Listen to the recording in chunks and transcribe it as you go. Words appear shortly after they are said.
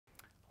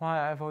Well,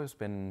 I've always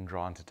been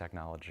drawn to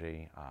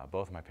technology.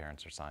 Both my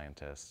parents are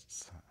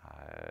scientists.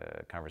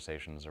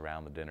 Conversations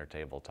around the dinner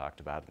table talked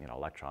about,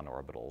 electron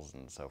orbitals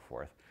and so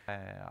forth.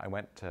 I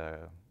went to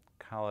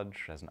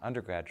college as an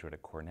undergraduate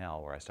at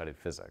Cornell where I studied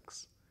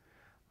physics.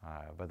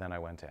 But then I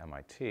went to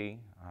MIT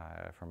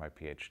for my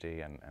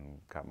PhD and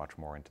got much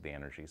more into the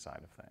energy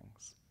side of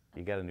things.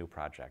 You get a new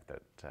project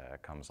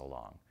that comes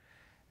along,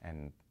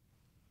 and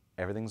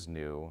everything's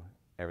new,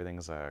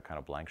 everything's a kind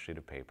of blank sheet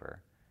of paper.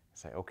 You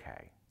say,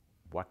 okay,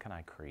 what can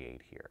I create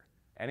here?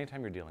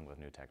 Anytime you're dealing with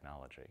new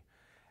technology,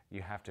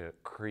 you have to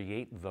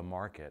create the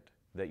market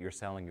that you're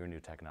selling your new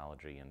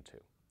technology into.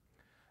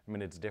 I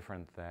mean, it's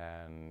different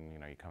than,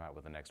 you come out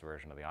with the next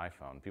version of the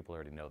iPhone. People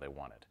already know they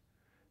want it.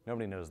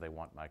 Nobody knows they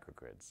want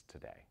microgrids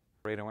today.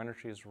 Radio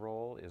Energy's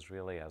role is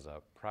really as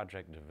a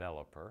project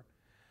developer.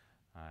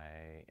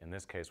 In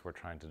this case, we're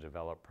trying to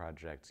develop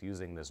projects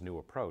using this new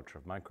approach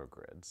of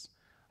microgrids.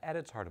 At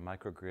its heart, a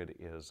microgrid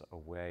is a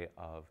way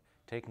of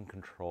taking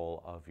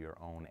control of your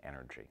own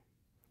energy.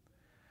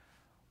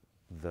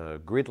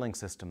 The grid link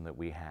system that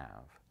we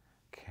have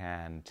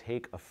can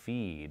take a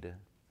feed,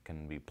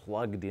 can be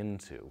plugged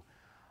into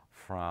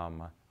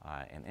from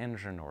an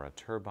engine or a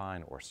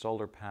turbine or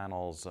solar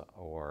panels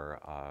or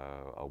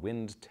a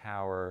wind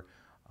tower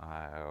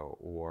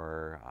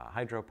or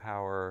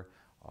hydropower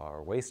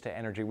or waste to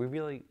energy. We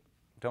really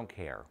don't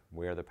care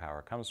where the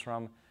power comes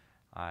from.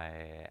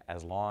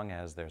 As long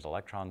as there's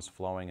electrons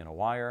flowing in a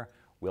wire,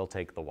 we'll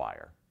take the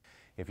wire.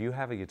 If you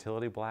have a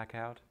utility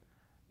blackout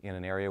in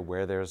an area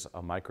where there's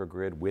a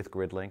microgrid with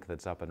GridLink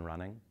that's up and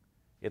running,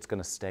 it's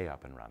going to stay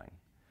up and running.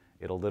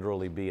 It'll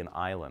literally be an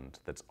island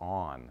that's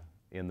on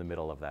in the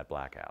middle of that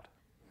blackout.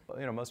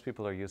 Most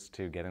people are used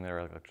to getting their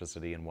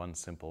electricity in one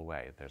simple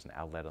way. There's an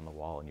outlet on the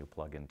wall and you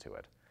plug into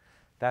it.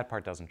 That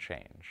part doesn't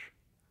change.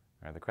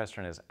 Right? The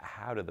question is,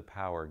 how did the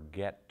power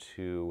get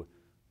to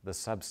the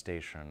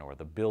substation or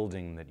the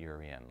building that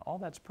you're in? All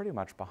that's pretty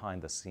much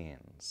behind the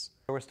scenes.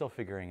 So we're still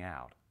figuring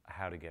out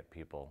how to get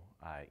people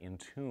in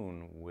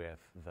tune with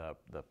the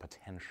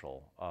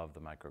potential of the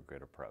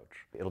microgrid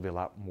approach. It'll be a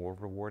lot more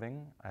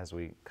rewarding as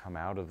we come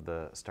out of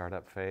the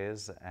startup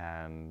phase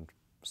and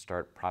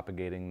start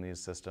propagating these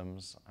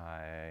systems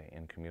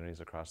in communities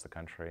across the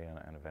country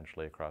and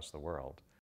eventually across the world.